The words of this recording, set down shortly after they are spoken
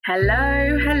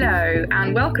Hello,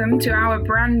 and welcome to our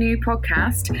brand new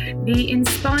podcast, The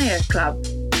Inspire Club.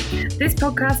 This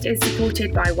podcast is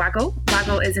supported by Waggle.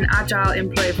 Waggle is an agile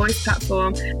employee voice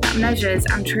platform that measures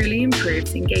and truly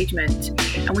improves engagement.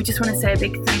 And we just want to say a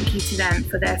big thank you to them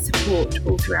for their support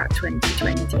all throughout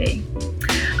 2020.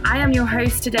 I am your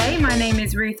host today. My name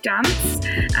is Ruth Dance,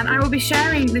 and I will be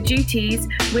sharing the duties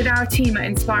with our team at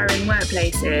Inspiring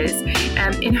Workplaces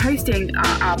in hosting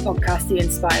our podcast, The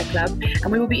Inspire Club,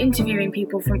 and we will be interviewing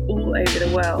people from all over the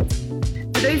world.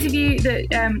 For those of you that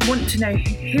want to know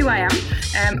who I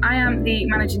am the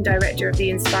Managing Director of the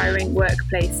Inspiring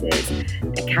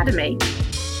Workplaces Academy.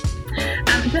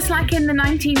 Just like in the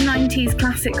 1990s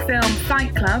classic film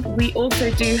Fight Club, we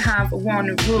also do have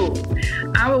one rule.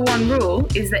 Our one rule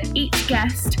is that each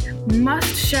guest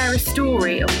must share a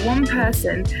story of one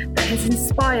person that has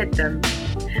inspired them,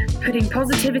 putting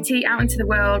positivity out into the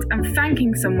world and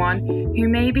thanking someone who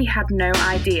maybe had no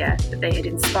idea that they had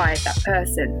inspired that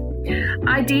person.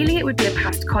 Ideally, it would be a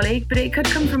past colleague, but it could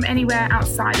come from anywhere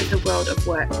outside of the world of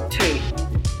work too.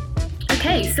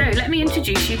 Okay, so let me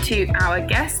introduce you to our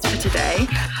guest for today.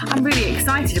 I'm really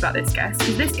excited about this guest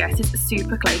because this guest is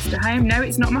super close to home. No,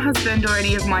 it's not my husband or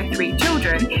any of my 3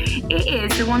 children. It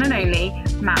is the one and only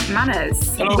Matt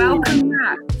Manners. Hello. Welcome,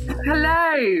 Matt.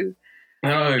 Hello.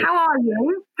 Hello. How are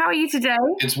you? How are you today?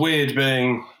 It's weird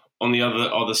being on the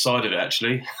other side of it,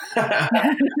 actually.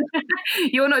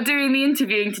 You're not doing the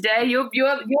interviewing today. You're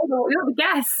the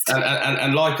guest.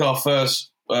 And like our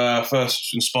first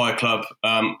Inspire Club,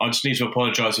 I just need to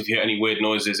apologise if you hear any weird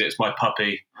noises. It's my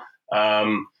puppy.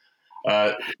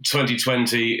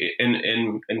 2020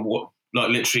 in what, like,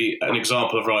 literally an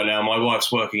example of right now. My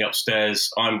wife's working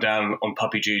upstairs. I'm down on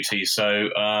puppy duty, so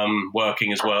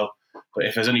working as well. But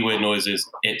if there's any weird noises,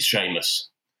 it's Seamus.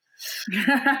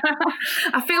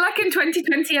 I feel like in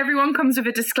 2020 everyone comes with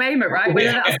a disclaimer, right?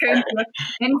 Whether that's going to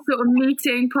any sort of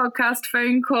meeting, podcast,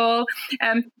 phone call.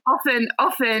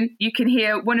 Often you can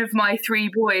hear one of my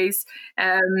 3 boys,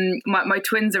 my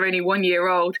twins are only 1 year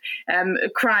old,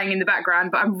 crying in the background,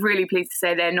 but I'm really pleased to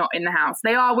say they're not in the house.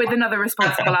 They are with another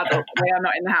responsible adult. They are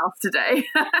not in the house today.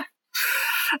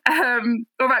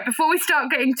 All right, before we start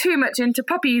getting too much into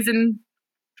puppies and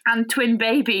twin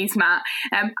babies, Matt,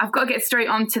 I've got to get straight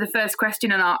on to the first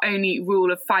question and our only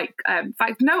rule of Fight.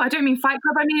 No, I don't mean Fight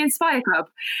Club, I mean Inspire Club.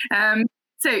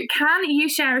 So can you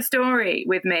share a story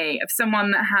with me of someone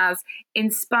that has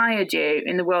inspired you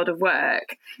in the world of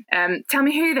work? Tell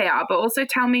me who they are, but also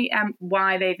tell me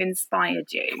why they've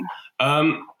inspired you.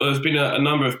 There's been a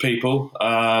number of people.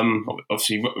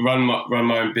 Obviously, run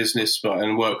my own business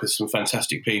and work with some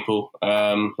fantastic people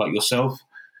like yourself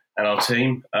and our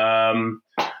team.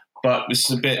 But this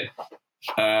is a bit,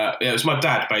 it was my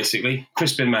dad, basically,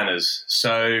 Crispin Manners.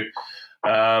 So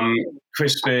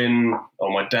Crispin,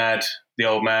 or my dad, the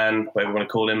old man, whatever you want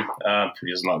to call him,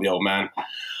 he doesn't like the old man.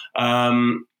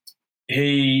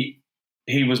 He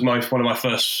was one of my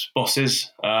first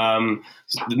bosses. The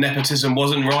nepotism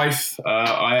wasn't rife.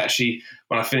 I actually,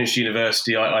 when I finished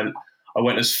university, I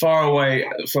went as far away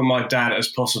from my dad as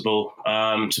possible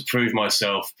to prove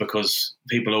myself, because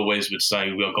people always would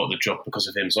say, well, I got the job because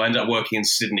of him. So I ended up working in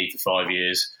Sydney for 5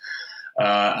 years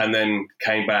and then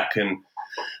came back, and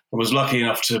I was lucky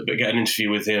enough to get an interview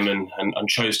with him and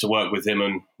chose to work with him.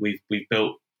 And we've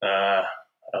built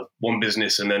one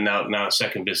business and then now a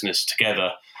second business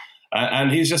together.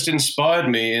 And he's just inspired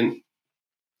me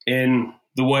in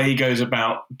the way he goes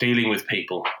about dealing with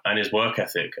people and his work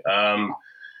ethic.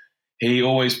 He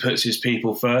always puts his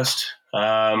people first.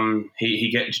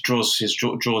 He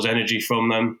draws energy from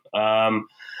them,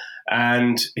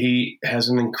 and he has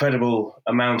an incredible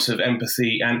amount of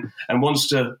empathy and wants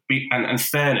to be and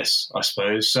fairness, I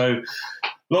suppose. So,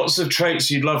 lots of traits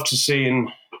you'd love to see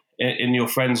in your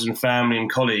friends and family and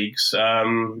colleagues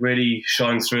really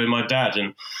shine through in my dad,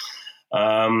 and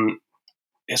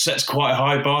it sets quite a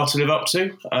high bar to live up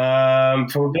to,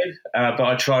 probably. But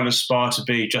I try and aspire to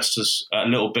be just as a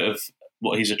little bit of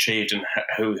what he's achieved and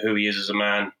who he is as a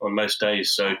man on most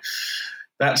days. So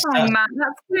that's Matt,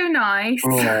 that's so nice.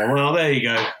 Yeah, well, there you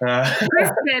go.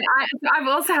 Crispin, I've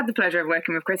also had the pleasure of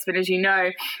working with Crispin, as you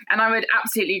know, and I would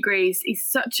absolutely agree. He's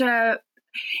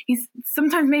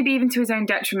sometimes maybe even to his own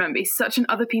detriment, but he's such an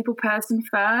other people person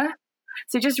first.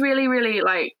 So just really, really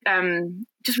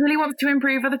just really wants to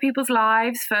improve other people's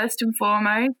lives first and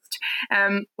foremost,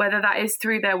 whether that is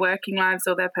through their working lives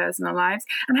or their personal lives.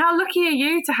 And how lucky are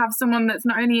you to have someone that's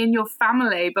not only in your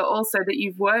family, but also that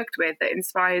you've worked with that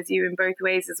inspires you in both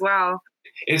ways as well?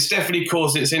 It's definitely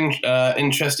caused its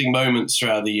interesting moments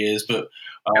throughout the years, but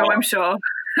I'm sure.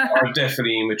 I've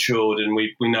definitely matured, and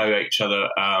we know each other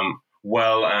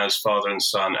well as father and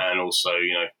son, and also,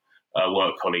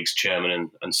 work colleagues, chairman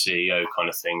and CEO kind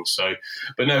of thing. So,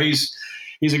 but no, he's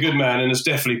a good man and has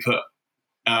definitely put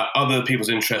other people's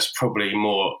interests probably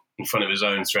more in front of his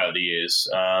own throughout the years.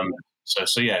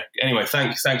 So yeah. Anyway,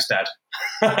 thanks, Dad.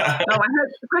 I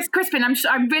hope, Crispin,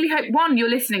 I really hope, one, you're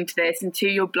listening to this, and two,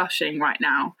 you're blushing right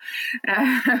now.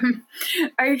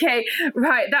 Okay,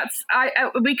 right.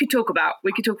 We could talk about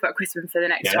Crispin for the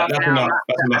next half an hour.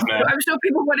 I'm sure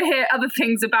people want to hear other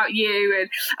things about you and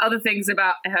other things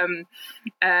about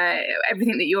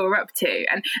everything that you're up to.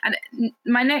 And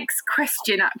my next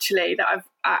question, actually, that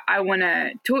I want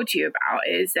to talk to you about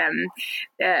is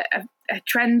a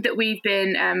trend that we've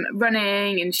been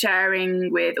running and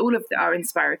sharing with all of our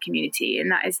Inspira community,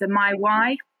 and that is the My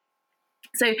Why.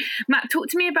 So, Matt, talk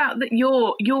to me about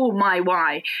your My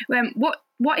Why.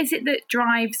 What is it that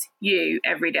drives you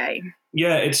every day?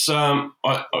 Yeah, it's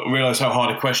I realise how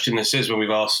hard a question this is when we've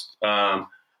asked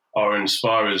our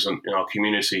Inspirers in our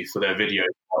community for their video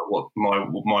what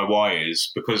my why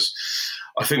is, because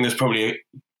I think there's probably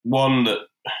one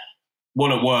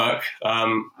at work,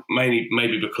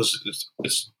 maybe because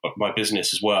it's my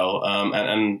business as well,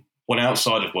 and one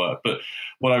outside of work. But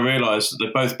what I realised, they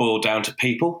both boil down to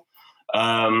people.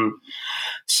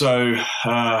 So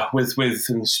with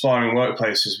inspiring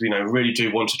workplaces, really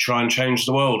do want to try and change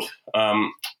the world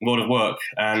of work,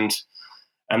 and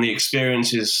the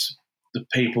experiences that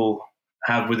people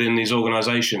have within these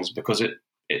organisations, because it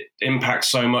impacts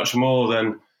so much more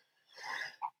than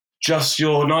just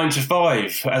your 9 to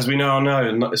 5, as we now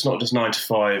know. It's not just 9 to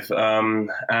 5.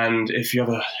 And if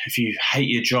you hate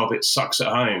your job, it sucks at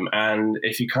home. And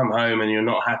if you come home and you're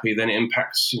not happy, then it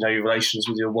impacts, your relations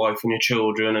with your wife and your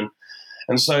children,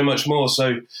 and so much more.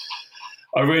 So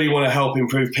I really want to help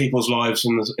improve people's lives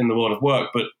in the world of work.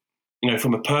 But,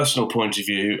 from a personal point of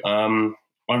view,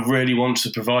 I really want to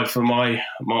provide for my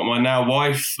now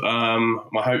wife,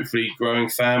 my hopefully growing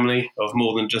family of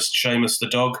more than just Seamus the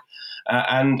dog,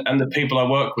 and the people I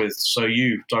work with. So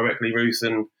you directly, Ruth,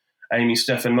 and Amy,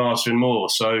 Stefan, Martha, and more.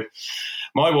 So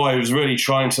my why was really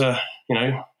trying to,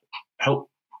 help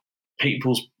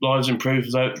people's lives improve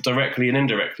directly and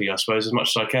indirectly, I suppose, as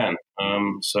much as I can.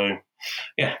 So,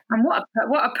 yeah. And what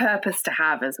a purpose to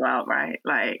have as well, right?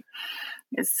 Like,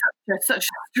 it's such a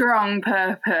strong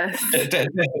purpose.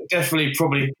 Definitely,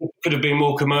 probably could have been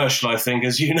more commercial, I think,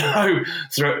 as you know,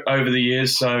 over the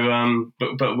years. So,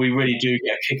 but we really do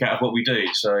get a kick out of what we do.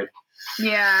 So,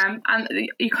 yeah, and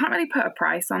you can't really put a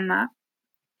price on that.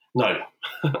 No,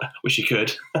 wish you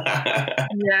could.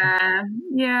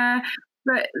 Yeah.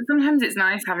 But sometimes it's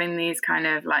nice having these kind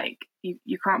of like,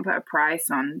 you can't put a price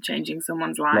on changing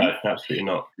someone's life. No, absolutely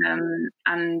not.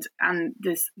 And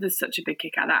there's such a big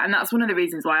kick at that. And that's one of the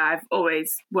reasons why I've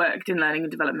always worked in learning and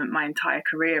development my entire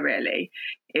career, really,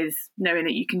 is knowing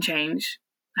that you can change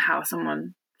how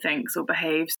someone thinks or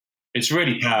behaves. It's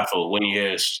really powerful when you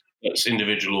hear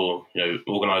individual,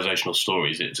 organisational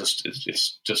stories. It just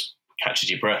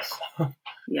catches your breath.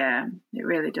 Yeah, it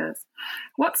really does.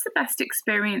 What's the best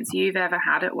experience you've ever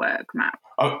had at work, Matt?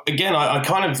 Again,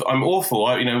 I'm awful.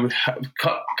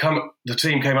 The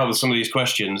team came up with some of these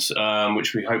questions,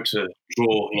 which we hope to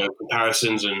draw,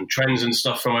 comparisons and trends and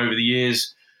stuff from over the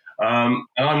years. And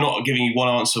I'm not giving you one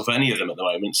answer for any of them at the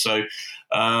moment. So,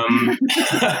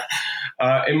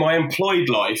 in my employed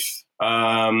life,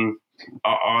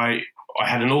 I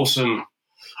had an awesome.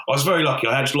 I was very lucky.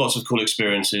 I had lots of cool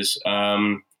experiences,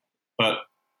 but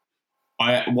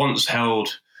I once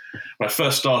held, when I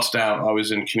first started out, I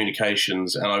was in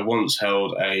communications, and I once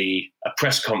held a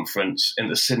press conference in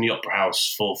the Sydney Opera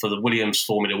House for the Williams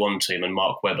Formula One team and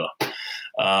Mark Webber.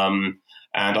 And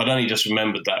I'd only just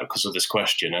remembered that because of this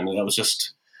question. And that was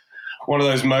just one of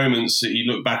those moments that you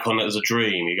look back on it as a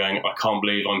dream. You're going, I can't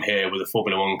believe I'm here with a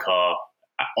Formula One car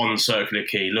on Circular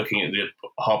Quay, looking at the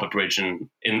Harbour Bridge and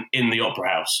in the Opera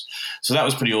House. So that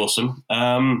was pretty awesome.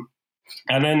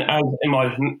 And then in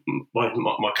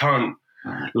my current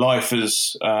life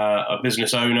as a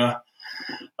business owner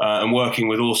and working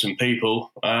with awesome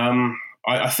people,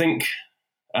 I think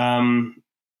I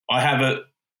have an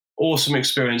awesome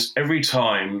experience every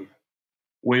time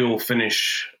we all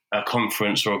finish a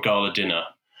conference or a gala dinner,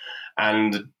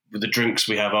 and the drinks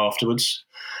we have afterwards.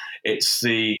 It's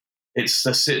the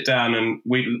sit down and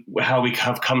how we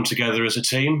have come together as a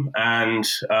team. And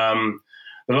the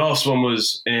last one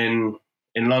was in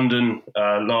London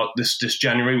this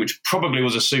January, which probably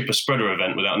was a super spreader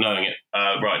event without knowing it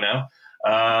right now.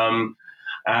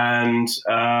 And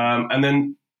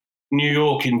then New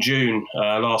York in June,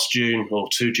 last June, or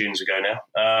 2 Junes ago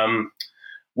now,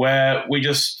 where we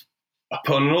just I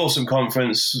put on an awesome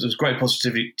conference. There was great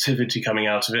positivity coming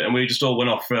out of it, and we just all went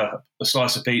off for a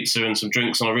slice of pizza and some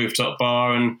drinks on a rooftop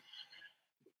bar, and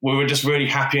we were just really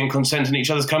happy and content in each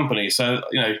other's company. So,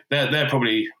 they're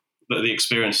probably the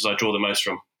experiences I draw the most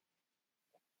from.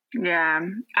 Yeah,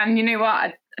 and you know what?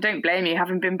 I don't blame you,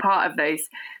 having been part of those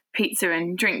pizza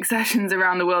and drink sessions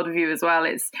around the world with you as well.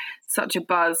 It's such a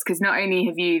buzz, because not only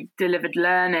have you delivered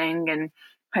learning and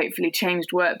hopefully changed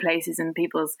workplaces and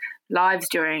people's lives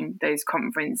during those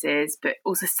conferences, but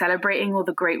also celebrating all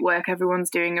the great work everyone's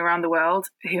doing around the world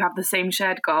who have the same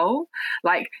shared goal.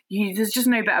 Like, there's just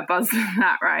no better buzz than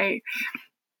that, right?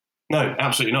 No,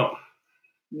 absolutely not.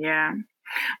 Yeah.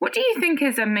 What do you think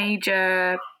is a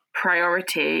major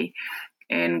priority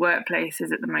in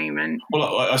workplaces at the moment?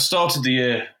 Well, I started the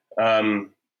year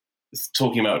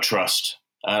talking about trust.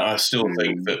 And I still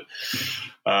think that,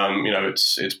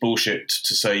 it's bullshit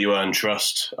to say you earn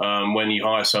trust. When you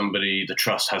hire somebody, the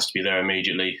trust has to be there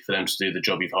immediately for them to do the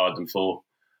job you've hired them for.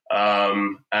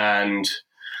 And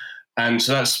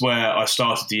so that's where I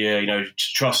started the year, to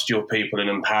trust your people and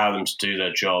empower them to do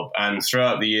their job. And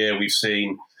throughout the year, we've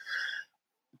seen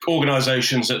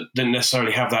organisations that didn't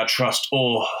necessarily have that trust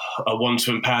or want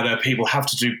to empower their people have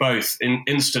to do both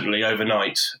instantly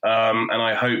overnight. And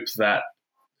I hope that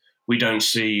we don't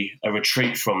see a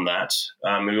retreat from that.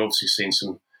 We've obviously seen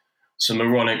some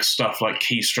moronic stuff like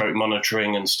keystroke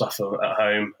monitoring and stuff at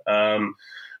home.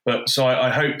 But so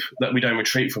I hope that we don't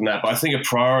retreat from that. But I think a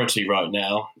priority right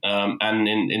now and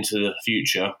into the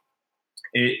future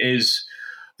is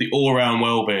the all-round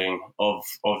well-being of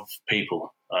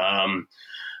people.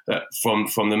 That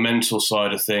from the mental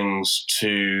side of things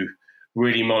to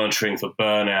really monitoring for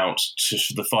burnout, to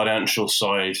the financial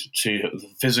side, to the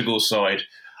physical side.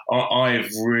 I've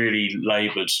really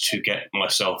laboured to get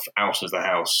myself out of the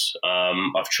house.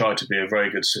 I've tried to be a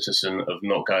very good citizen of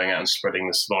not going out and spreading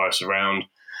this virus around,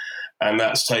 and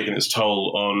that's taken its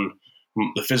toll on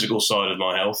the physical side of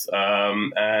my health.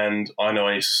 And I know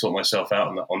I need to sort myself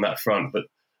out on that front, but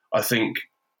I think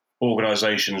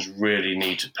organisations really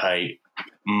need to pay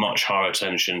much higher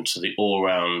attention to the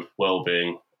all-round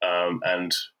well-being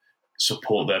and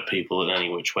support their people in any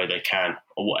which way they can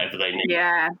or whatever they need.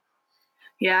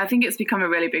 Yeah, I think it's become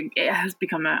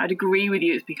I'd agree with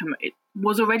you, it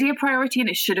was already a priority and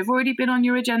it should have already been on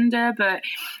your agenda, but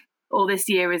all this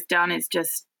year has done is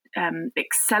just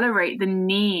accelerate the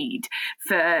need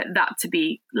for that to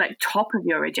be like top of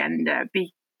your agenda,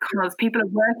 because people are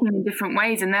working in different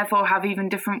ways and therefore have even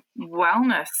different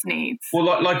wellness needs.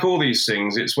 Well, like all these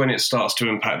things, it's when it starts to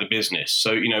impact the business.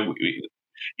 So, you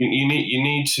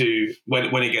need to,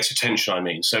 when it gets attention, I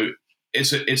mean. So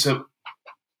it's a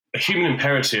human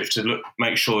imperative to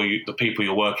make sure the people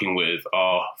you're working with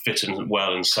are fit and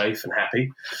well and safe and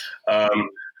happy.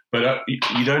 But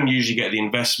you don't usually get the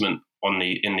investment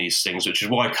in these things, which is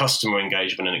why customer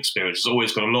engagement and experience has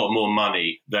always got a lot more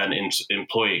money than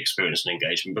employee experience and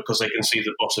engagement, because they can see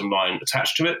the bottom line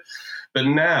attached to it. But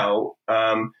now,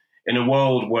 in a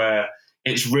world where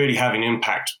it's really having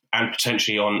impact and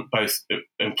potentially on both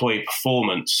employee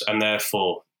performance and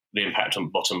therefore the impact on the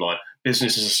bottom line,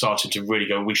 businesses are starting to really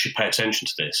go, we should pay attention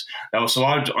to this. Now, so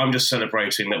I'm just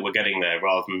celebrating that we're getting there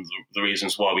rather than the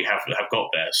reasons why we have got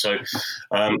there. So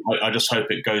I just hope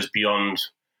it goes beyond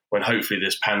when hopefully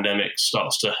this pandemic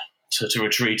starts to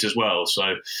retreat as well.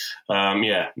 So,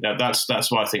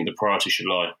 that's why I think the priority should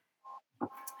lie.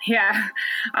 Yeah,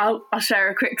 I'll share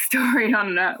a quick story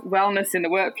on wellness in the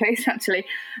workplace, actually.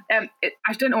 I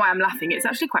don't know why I'm laughing. It's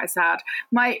actually quite sad.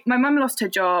 My mum lost her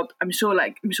job. I'm sure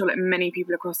like many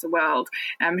people across the world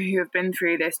who have been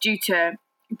through this due to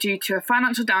a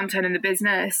financial downturn in the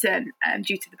business and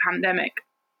due to the pandemic.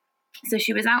 So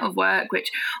she was out of work, which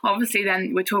obviously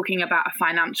then we're talking about a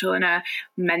financial and a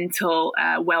mental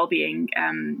well-being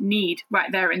need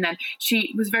right there. And then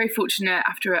she was very fortunate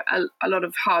after a lot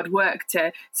of hard work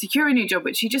to secure a new job,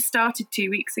 which she just started 2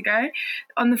 weeks ago.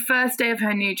 On the first day of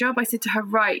her new job, I said to her,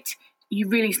 right, you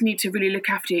really need to really look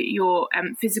after your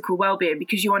physical well-being,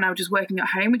 because you are now just working at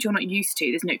home, which you're not used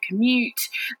to. There's no commute.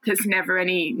 There's never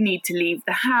any need to leave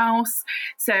the house.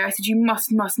 So I said, you must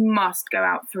go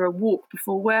out for a walk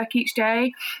before work each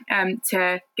day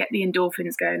to get the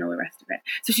endorphins going, all the rest of it.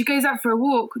 So she goes out for a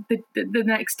walk the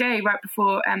next day, right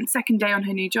before second day on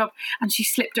her new job, and she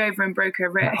slipped over and broke her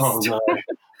wrist. Oh, no.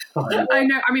 I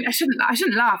know. I mean, I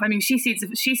shouldn't laugh. I mean, she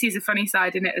sees a funny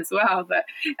side in it as well. But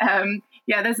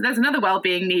Yeah, there's another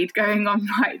well-being need going on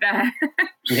right there.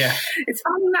 Yeah. It's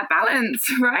finding that balance,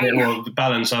 right? Yeah, well, the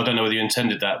balance, I don't know whether you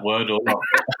intended that word or not.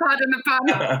 Pardon the pun.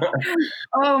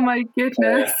 Oh my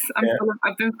goodness. Yeah.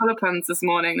 I've been full of puns this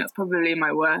morning. That's probably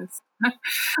my worst.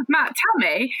 Matt, tell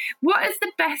me, what is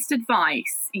the best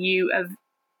advice you've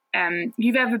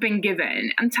ever been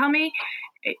given? And tell me,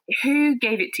 who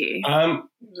gave it to you?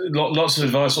 Lots of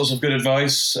advice, lots of good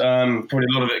advice. Probably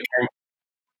a lot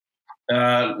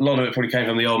of it probably came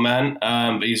from the old man,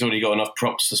 but he's already got enough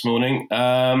props this morning.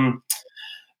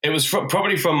 It was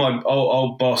probably from my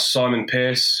old boss, Simon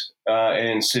Pearce,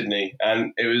 in Sydney,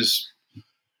 and it was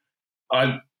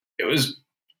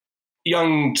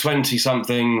young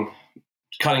 20-something,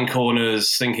 cutting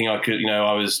corners, thinking I could,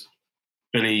 I was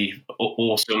Billy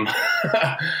awesome,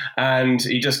 and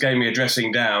he just gave me a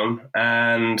dressing down,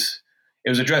 and it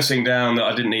was a dressing down that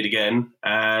I didn't need again,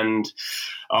 and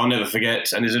I'll never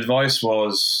forget. And his advice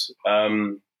was,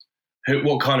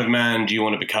 what kind of man do you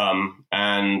want to become,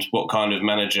 and what kind of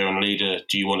manager and leader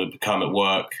do you want to become at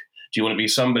work? Do you want to be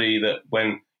somebody that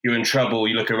when you're in trouble,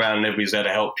 you look around and everybody's there to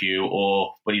help you,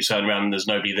 or when you turn around and there's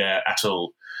nobody there at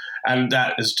all? And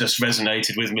that has just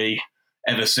resonated with me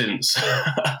ever since.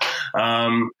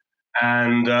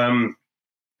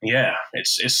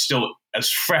 It's still as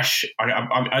fresh.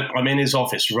 I'm in his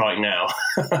office right now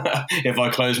if I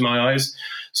close my eyes.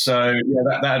 So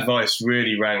yeah, that advice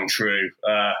really rang true.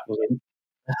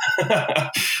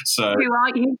 So who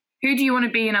are you? Who do you want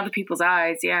to be in other people's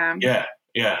eyes? Yeah,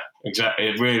 exactly.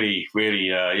 It really,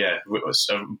 it was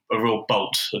a real a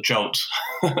jolt.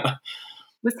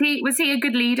 Was he a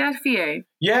good leader for you?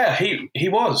 Yeah, he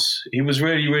was. He was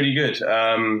really, really good.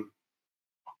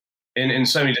 In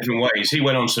so many different ways. He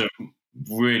went on to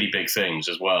really big things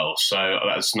as well, so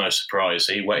that's no surprise.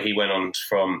 He went on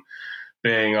from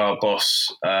being our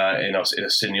boss in a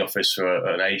Sydney office for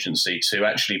an agency to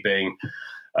actually being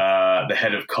the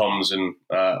head of comms and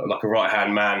like a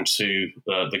right-hand man to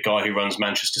the guy who runs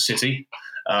Manchester City,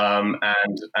 and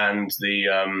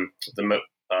the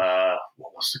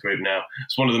what's the group now?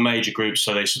 It's one of the major groups,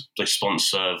 so they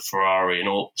sponsor Ferrari and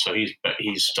all. So he's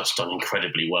just done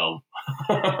incredibly well.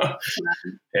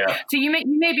 Yeah. So you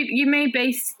may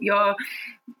base your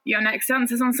next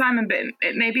answers on Simon, but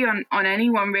it may be on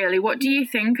anyone really. What do you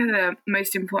think are the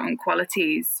most important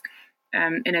qualities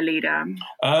in a leader?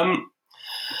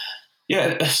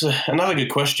 Yeah, that's another good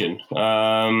question.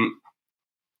 I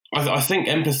think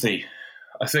empathy.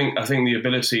 I think the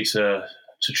ability to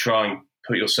try and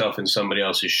put yourself in somebody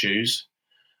else's shoes,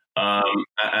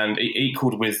 and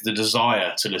equaled with the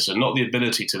desire to listen, not the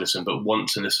ability to listen, but want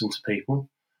to listen to people.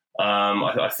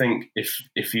 I think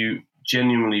if you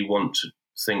genuinely want to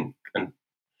think and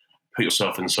put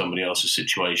yourself in somebody else's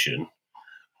situation,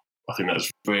 I think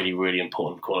that's really, really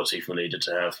important quality for a leader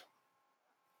to have.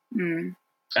 Mm.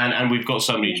 And we've got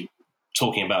somebody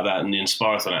talking about that in the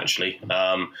Inspirathon, actually,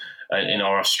 in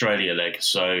our Australia leg.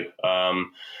 So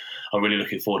I'm really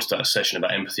looking forward to that session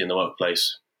about empathy in the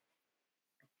workplace.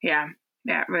 Yeah,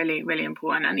 really, really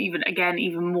important. And even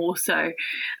more so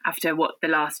after what the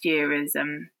last year has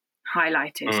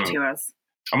highlighted to us.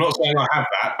 I'm not saying I have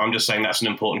that. I'm just saying that's an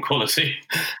important quality.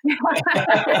 If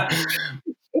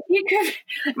you could,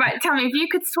 tell me, if you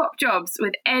could swap jobs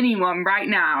with anyone right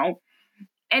now,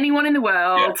 anyone in the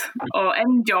world or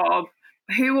any job,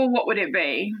 who or what would it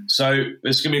be? So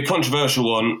it's going to be a controversial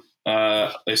one.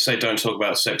 They say don't talk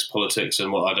about sex, politics,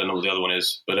 and what I don't know what the other one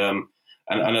is, but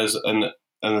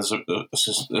there's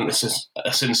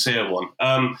a sincere one.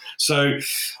 So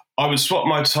I would swap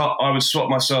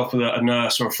myself with a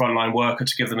nurse or a frontline worker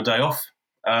to give them a day off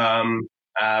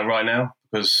right now,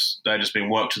 because they're just being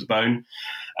worked to the bone.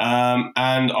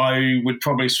 And I would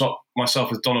probably swap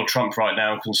myself with Donald Trump right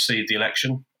now and concede the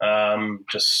election,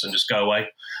 just go away.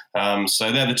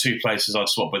 So they're the two places I'd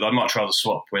swap with. I'd much rather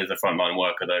swap with a frontline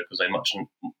worker though, because they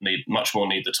much more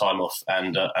need the time off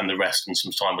and the rest and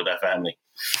some time with their family.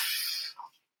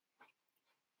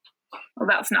 Well,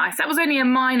 that's nice. That was only a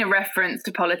minor reference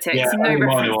to politics, no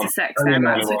reference to sex there,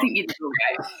 Matt. So I think you'd do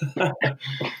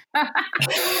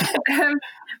okay.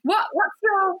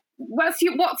 What's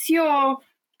your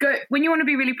when you want to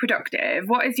be really productive?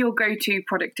 What is your go-to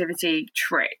productivity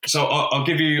trick? So I'll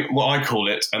give you what I call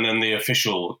it, and then the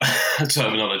official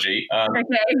terminology. Okay.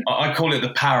 I call it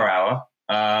the power hour.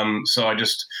 So I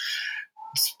just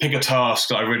pick a task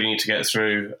that I really need to get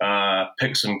through,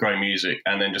 pick some great music,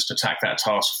 and then just attack that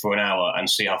task for an hour and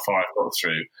see how far I've got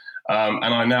through.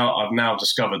 And I've now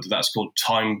discovered that that's called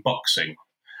time boxing.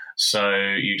 So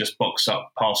you just box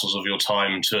up parcels of your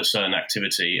time to a certain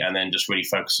activity and then just really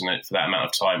focus on it for that amount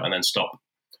of time and then stop.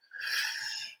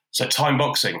 So time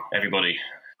boxing, everybody.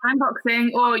 time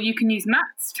boxing, or you can use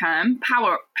Matt's term,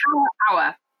 power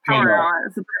hour. Power hour.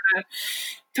 It's a bit of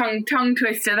a tongue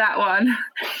twister, that one.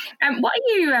 What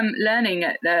are you learning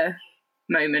at the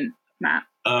moment, Matt?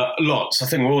 Lots. I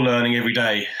think we're all learning every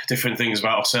day different things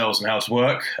about ourselves and how to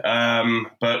work.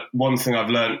 But one thing I've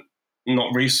learned,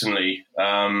 not recently,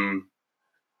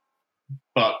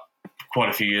 but quite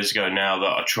a few years ago now,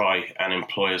 that I try and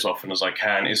employ as often as I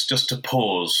can, is just to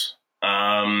pause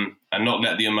and not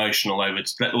let the emotional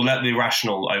let the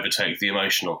rational overtake the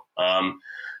emotional.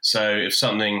 So if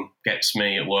something gets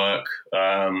me at work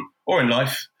or in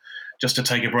life, just to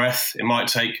take a breath. It might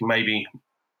take maybe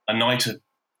a night of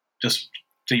just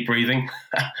deep breathing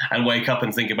and wake up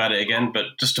and think about it again.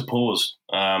 But just to pause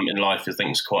in life, I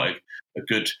think is quite a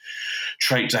good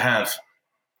trait to have,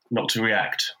 not to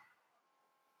react.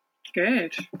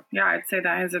 Good. Yeah, I'd say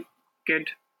that is a good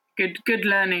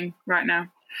learning right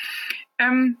now.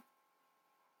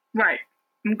 Right.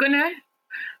 I'm gonna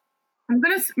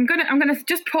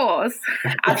just pause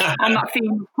on that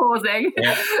theme of pausing.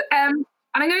 Yeah. And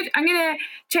I'm gonna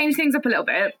change things up a little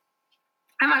bit.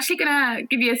 I'm actually gonna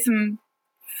give you some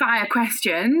fire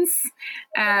questions.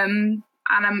 And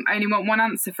I only want one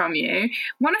answer from you. I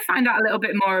want to find out a little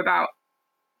bit more about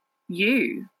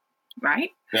you, right?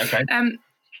 Okay.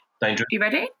 Dangerous. You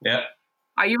ready? Yeah.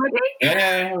 Are you ready?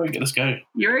 Yeah. Let's go.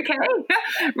 You're okay?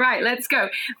 Right, let's go.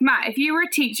 Matt, if you were a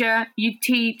teacher, you'd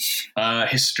teach...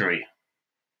 History.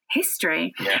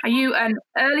 History? Yeah. Are you an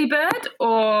early bird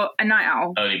or a night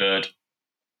owl? Early bird.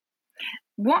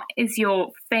 What is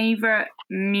your favourite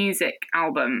music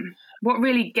album? What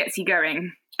really gets you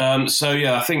going? I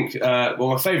think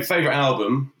my favourite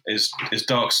album is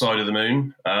Dark Side of the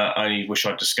Moon. I only wish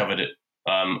I'd discovered it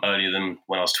earlier than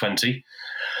when I was 20.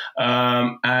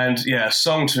 A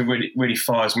song to really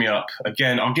fires me up.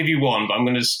 Again, I'll give you one, but I'm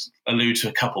going to allude to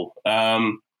a couple.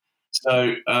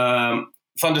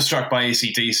 Thunderstruck by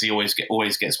AC/DC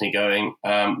always gets me going.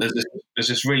 There's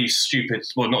this really stupid,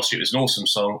 well, not stupid, it's an awesome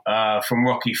song from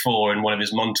Rocky IV in one of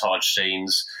his montage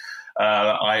scenes.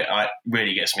 I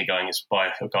really gets me going. It's by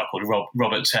a guy called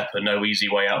Robert Tepper. No Easy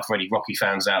Way Out for any Rocky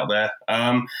fans out there.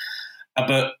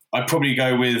 But I'd probably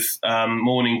go with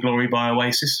Morning Glory by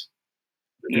Oasis.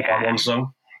 Yeah. One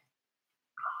song.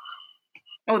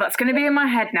 Oh, that's going to be in my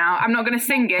head now. I'm not going to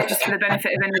sing it just for the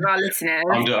benefit of any of our listeners.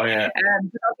 Yeah.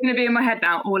 That's going to be in my head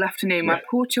now all afternoon. My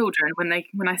poor children, when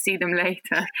I see them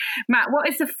later. Matt, what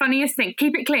is the funniest thing?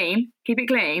 Keep it clean.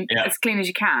 Yeah. As clean as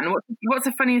you can. What's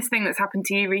the funniest thing that's happened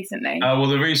to you recently?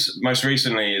 Most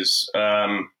recently is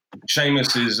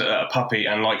Seamus is a puppy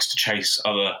and likes to chase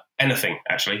anything,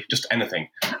 actually, just anything.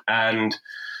 And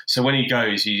so when he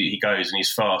goes and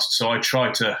he's fast. So I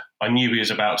knew he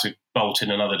was about to bolt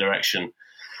in another direction.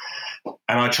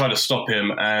 And I tried to stop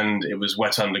him, and it was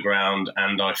wet underground,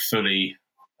 and I fully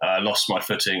lost my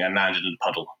footing and landed in a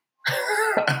puddle.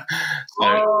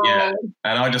 Yeah.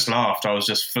 And I just laughed. I was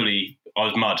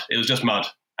mud. It was just mud.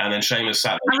 And then Seamus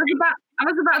sat there. I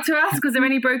was about to ask, was there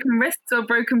any broken wrists or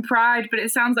broken pride? But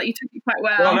it sounds like you took it quite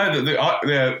well. Well, no,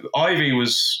 the Ivy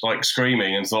was like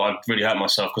screaming and thought I'd really hurt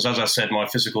myself because, as I said, my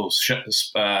physical,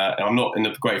 I'm not in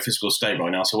a great physical state right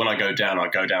now. So when I go down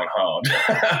hard.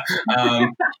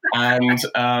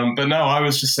 But no, I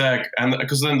was just there, and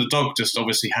because then the dog just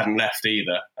obviously hadn't left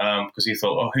either, because he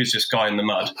thought, oh, who's this guy in the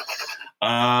mud?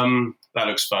 That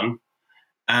looks fun,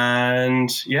 and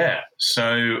yeah,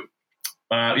 so.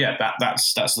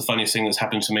 That's the funniest thing that's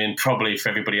happened to me, and probably for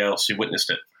everybody else who witnessed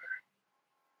it.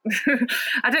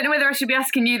 I don't know whether I should be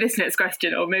asking you this next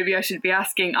question, or maybe I should be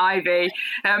asking Ivy.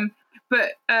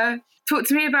 But talk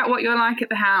to me about what you're like at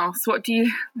the house. What do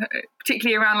you,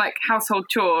 particularly around like household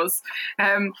chores,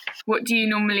 what do you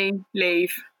normally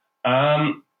leave?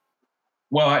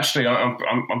 Well, actually,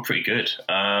 I'm pretty good.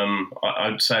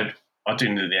 I'd say I do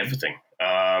nearly everything.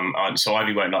 So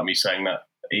Ivy won't like me saying that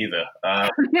either.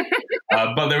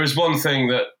 But there is one thing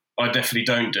that I definitely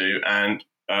don't do, and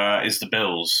is the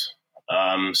bills.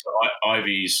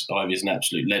 Ivy's an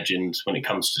absolute legend when it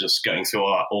comes to just going through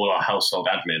all our household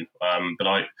admin. But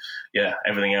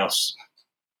everything else,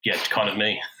 kind of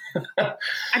me. I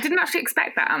didn't actually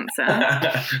expect that answer.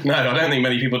 No, I don't think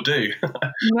many people do.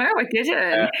 No, I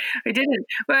didn't. I didn't.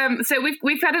 So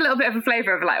we've had a little bit of a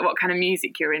flavour of like what kind of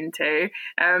music you're into.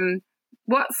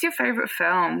 What's your favourite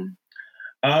film?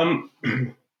 So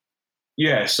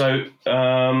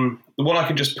the one I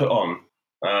can just put on,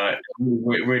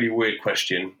 really weird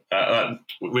question,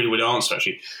 really weird answer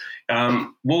actually.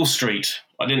 Wall Street.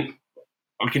 I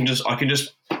can just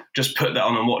put that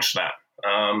on and watch that.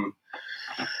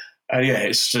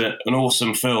 It's an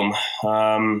awesome film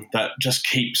that just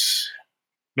keeps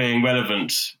being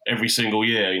relevant every single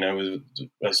year.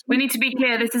 We need to be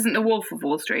clear. This isn't the Wolf of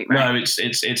Wall Street, right? No,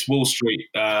 it's Wall Street.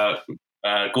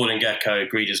 Gordon Gekko,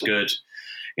 Greed is Good.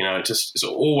 It's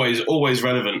always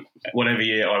relevant whatever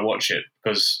year I watch it,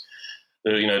 because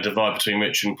the divide between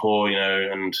rich and poor,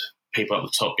 and people at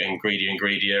the top getting greedier and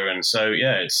greedier, and so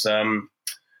it's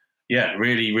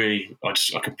really, really,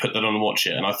 I could put that on and watch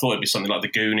it, and I thought it'd be something like The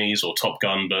Goonies or Top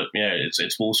Gun, but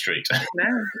it's Wall Street.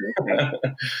 No,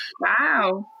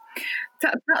 wow.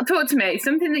 Talk to me,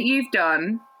 something that you've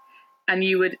done and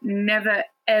you would never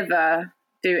ever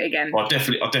do it again. Well, I'll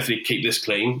definitely keep this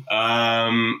clean. I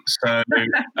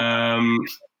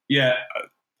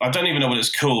don't even know what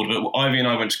it's called, but Ivy and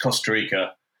I went to Costa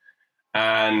Rica,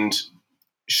 and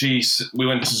we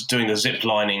went to doing the zip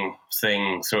lining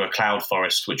thing through a cloud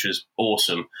forest, which was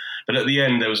awesome. But at the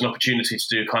end, there was an opportunity to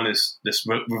do kind of this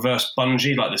reverse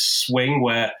bungee, like this swing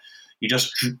where you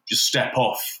just step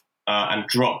off and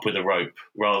drop with a rope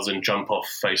rather than jump off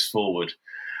face forward.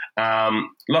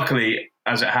 Luckily,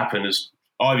 as it happened, as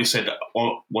Ivy said, I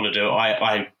want to do it.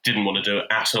 I didn't want to do it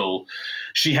at all.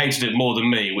 She hated it more than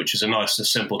me, which is a nice,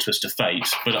 simple twist of fate.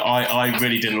 But I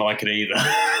really didn't like it either.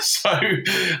 So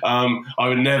I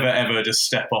would never, ever just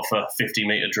step off a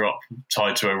 50-meter drop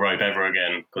tied to a rope ever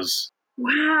again.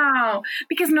 Wow.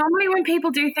 Because normally when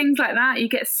people do things like that, you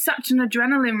get such an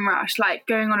adrenaline rush, like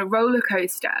going on a roller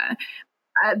coaster,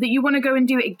 that you want to go and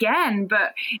do it again.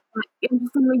 But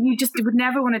interestingly, you just would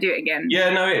never want to do it again.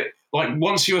 Yeah, no, like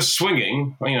once you were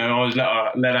swinging, I was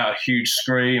let out a huge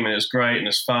scream, and it was great and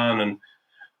it's fun,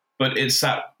 but it's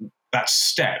that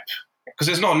step, because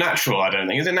it's not natural. I don't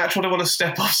think. Is it natural to want to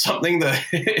step off something that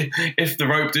if the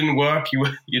rope didn't work,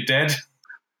 you're dead?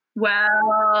 Well,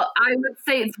 I would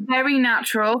say it's very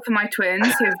natural for my twins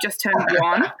who have just turned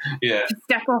 1 to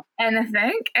step off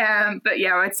anything. But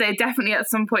I'd say definitely at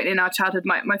some point in our childhood,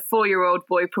 my 4-year-old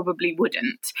boy probably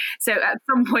wouldn't. So at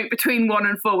some point between 1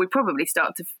 and 4, we probably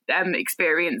start to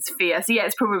experience fear. So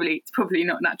it's probably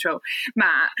not natural.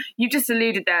 Matt, you just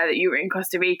alluded there that you were in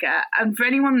Costa Rica. And for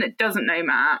anyone that doesn't know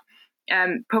Matt,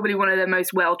 probably one of the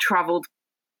most well-traveled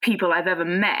people I've ever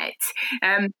met.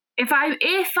 If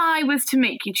I was to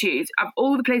make you choose, of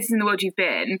all the places in the world you've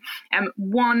been,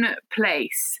 one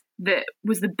place that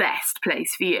was the best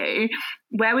place for you,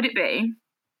 where would it be?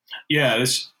 Yeah,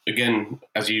 this, again,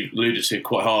 as you alluded to,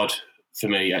 quite hard for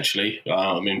me, actually.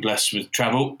 I've been blessed with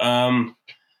travel. So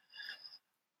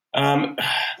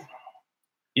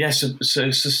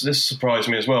this surprised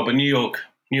me as well, but New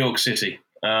York City.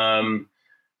 The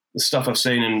stuff I've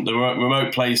seen in the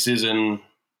remote places and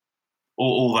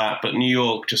all that, but New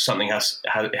York, just something has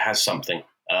something.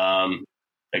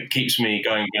 It keeps me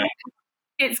going back.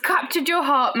 It's captured your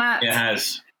heart, Matt. It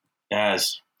has. I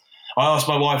asked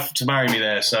my wife to marry me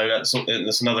there, so that's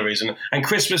another reason. And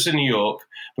Christmas in New York,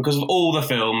 because of all the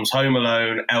films, Home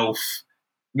Alone, Elf,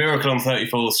 Miracle on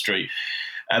 34th Street,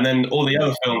 and then all the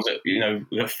other films that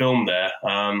that filmed there.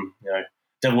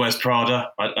 Devil Wears Prada.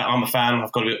 I'm a fan.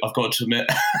 I've got to admit,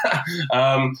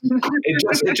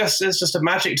 it's just a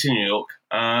magic to New York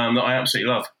that I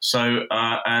absolutely love. So,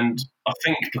 and I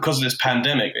think because of this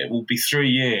pandemic, it will be 3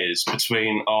 years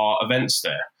between our events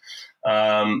there,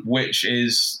 which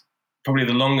is probably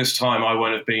the longest time I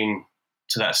won't have been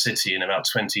to that city in about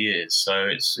 20 years. So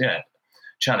it's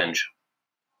challenge.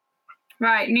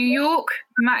 Right, New York,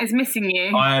 Matt is missing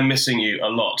you. I am missing you a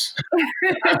lot.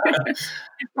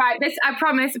 Right, I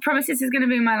promise this is going to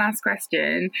be my last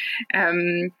question.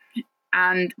 And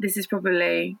this is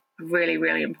probably a really,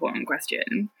 really important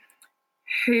question.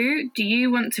 Who do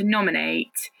you want to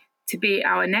nominate to be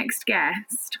our next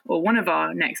guest, or one of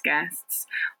our next guests,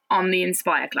 on the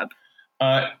Inspire Club?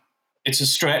 It's a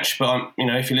stretch, but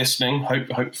if you're listening,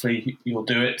 hopefully you'll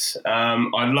do it.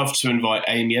 I'd love to invite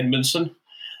Amy Edmondson.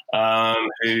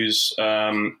 Who's,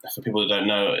 for people that don't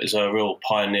know, is a real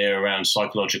pioneer around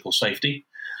psychological safety,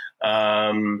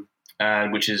 and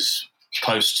which is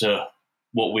close to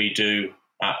what we do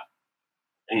at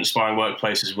Inspiring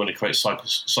Workplaces. We want to create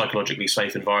psychologically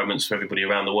safe environments for everybody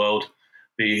around the world.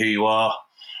 Be who you are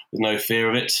with no fear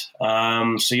of it.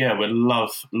 We'd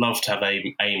love to have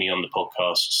Amy on the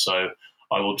podcast. So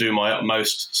I will do my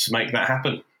utmost to make that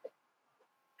happen.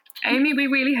 Amy, we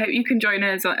really hope you can join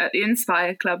us at the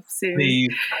Inspire Club soon.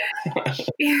 Please.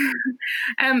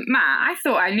 Matt, I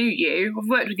thought I knew you. I've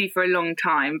worked with you for a long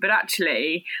time, but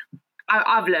actually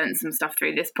I've learned some stuff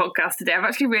through this podcast today. I've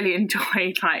actually really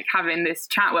enjoyed having this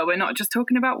chat where we're not just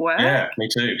talking about work. Yeah, me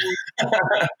too.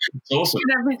 It's awesome.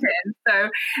 And everything. So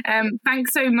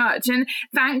thanks so much. And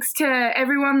thanks to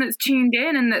everyone that's tuned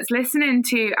in and that's listening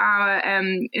to our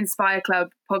Inspire Club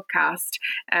podcast.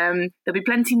 There'll be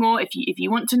plenty more. If you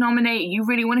want to nominate, you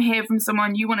really want to hear from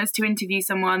someone, you want us to interview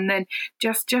someone, then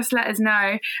just let us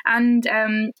know. And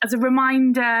as a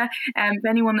reminder, for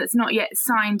anyone that's not yet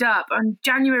signed up, on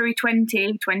January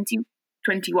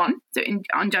 2021, so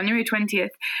on January 20th,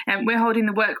 we're holding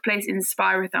the Workplace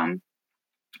Inspire-a-thon.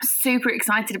 Super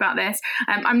excited about this.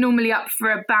 I'm normally up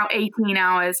for about 18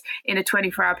 hours in a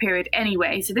 24-hour period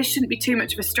anyway, so this shouldn't be too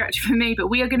much of a stretch for me, but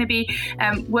we are going to be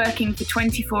working for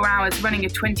 24 hours, running a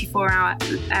 24-hour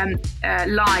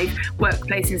live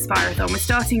Workplace Inspire-a-thon. We're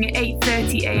starting at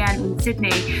 8:30 a.m. in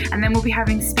Sydney, and then we'll be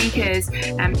having speakers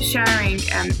sharing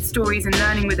stories and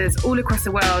learning with us all across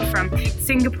the world, from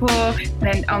Singapore,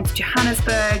 then on to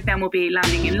Johannesburg, then we'll be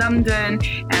landing in London,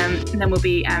 and then we'll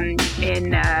be in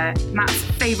Matt's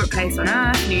favourite place on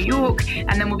earth, New York,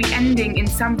 and then we'll be ending in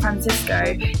San Francisco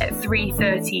at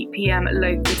 3:30 p.m.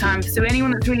 local time. So anyone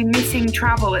that's really missing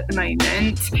travel at the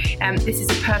moment, this is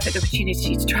a perfect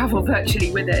opportunity to travel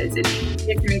virtually with us and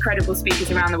get some incredible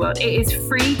speakers around the world. It is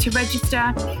free to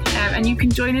register, and you can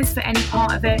join us for any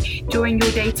part of it during your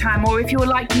daytime, or if you're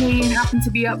like me and happen to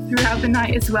be up throughout the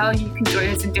night as well, you can join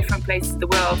us in different places of the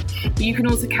world. But you can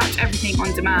also catch everything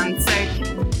on demand. So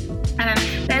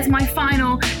there's my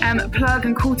final plug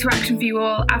and call to action for you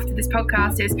all after this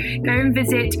podcast is go and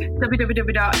visit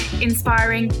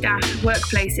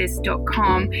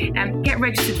www.inspiring-workplaces.com and get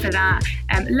registered for that.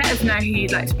 Let us know who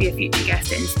you'd like to be a future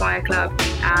guest at Inspire Club.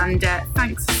 And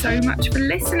thanks so much for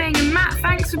listening. And Matt,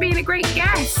 thanks for being a great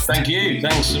guest. Thank you.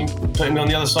 Thanks for putting me on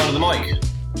the other side of the mic.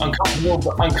 Uncomfortable,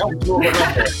 but not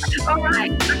it. All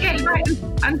right. Okay, right.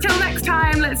 Until next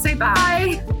time, let's say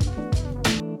bye.